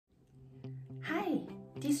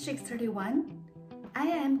District 31. I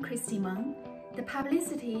am Christy Meng, the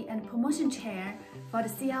Publicity and Promotion Chair for the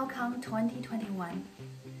CLCON 2021.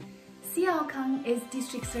 CLCON is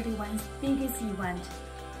District 31's biggest event,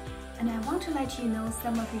 and I want to let you know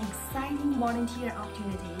some of the exciting volunteer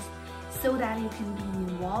opportunities so that you can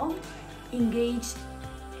be involved, engaged,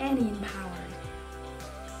 and empowered.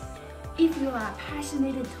 If you are a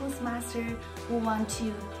passionate Toastmaster who want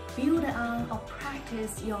to build on or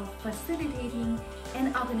practice your facilitating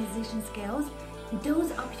and organization skills,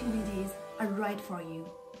 those opportunities are right for you.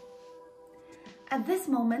 At this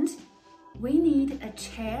moment, we need a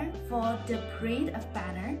chair for the parade of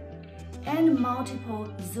banner and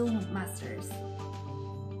multiple Zoom masters.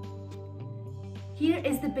 Here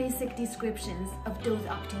is the basic descriptions of those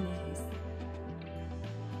opportunities.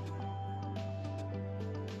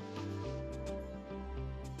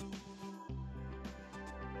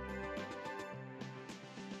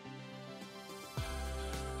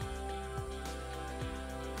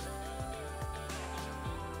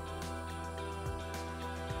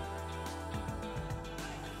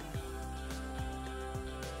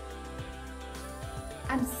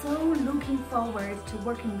 I'm so looking forward to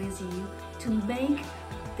working with you to make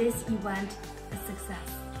this event a success.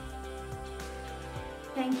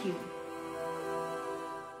 Thank you.